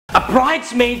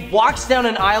bridesmaid walks down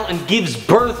an aisle and gives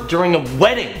birth during a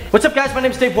wedding? What's up guys, my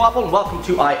name is Dave Waffle and welcome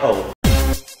to I.O.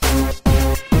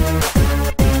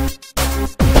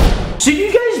 So do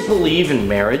you guys believe in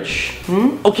marriage?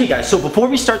 Okay guys, so before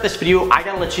we start this video, I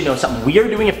gotta let you know something. We are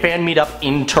doing a fan meetup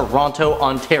in Toronto,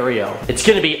 Ontario. It's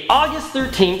gonna be August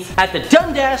 13th at the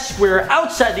Dundas Square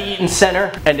outside the Eaton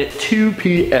Centre and at 2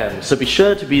 p.m. So be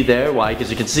sure to be there. Why? Because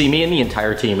you can see me and the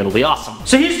entire team. It'll be awesome.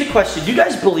 So here's the question. Do you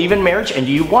guys believe in marriage and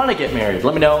do you want to get married?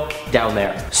 Let me know down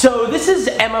there. So this is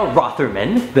Emma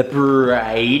Rotherham, the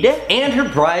bride, and her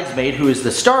bridesmaid, who is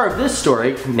the star of this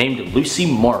story, named Lucy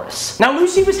Morris. Now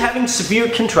Lucy was having severe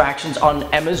contractions on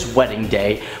Emma's wedding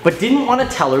day, but didn't want to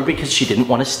tell her because she didn't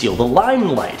want to steal the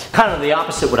limelight. Kind of the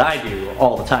opposite what I do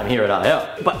all the time here at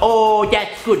I.O. But oh,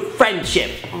 that's good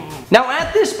friendship. Now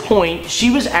at this point,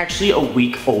 she was actually a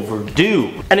week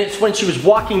overdue. And it's when she was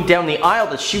walking down the aisle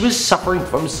that she was suffering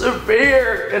from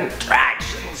severe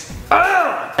contractions.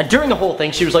 Ugh! And during the whole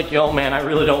thing, she was like, yo man, I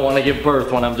really don't want to give birth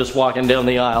when I'm just walking down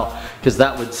the aisle, because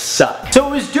that would suck. So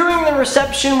it was during the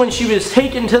reception when she was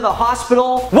taken to the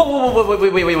hospital. Whoa,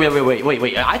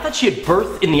 wait, I thought she had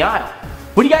birthed in the aisle.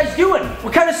 What are you guys doing?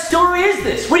 What kind of story is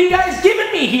this? What are you guys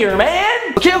giving me here,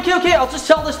 man? Okay, I'll just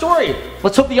tell the story.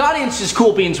 Let's hope the audience is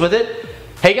cool beans with it.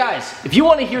 Hey guys, if you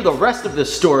want to hear the rest of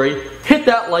this story, hit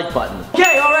that like button.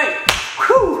 Okay, alright.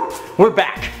 Whew. We're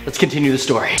back. Let's continue the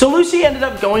story. So Lucy ended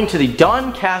up going to the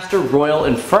Doncaster Royal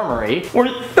Infirmary, where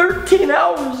 13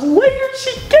 hours later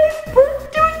she gave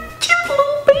birth to a cute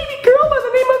little baby girl by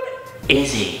the name of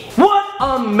Izzy. What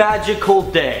a magical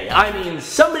day. I mean,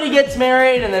 somebody gets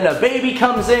married and then a baby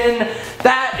comes in.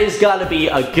 That is gotta be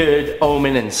a good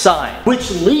omen and sign. Which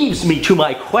leaves me to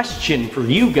my question for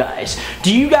you guys.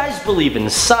 Do you guys believe in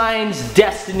signs,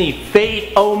 destiny,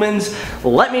 fate, omens?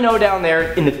 Let me know down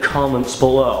there in the comments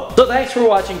below. So thanks for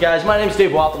watching guys. My name is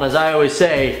Dave Waffle and as I always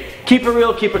say, keep it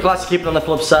real, keep it classy, keep it on the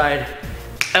flip side.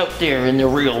 Out there in the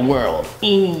real world.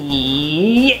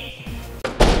 Yeah.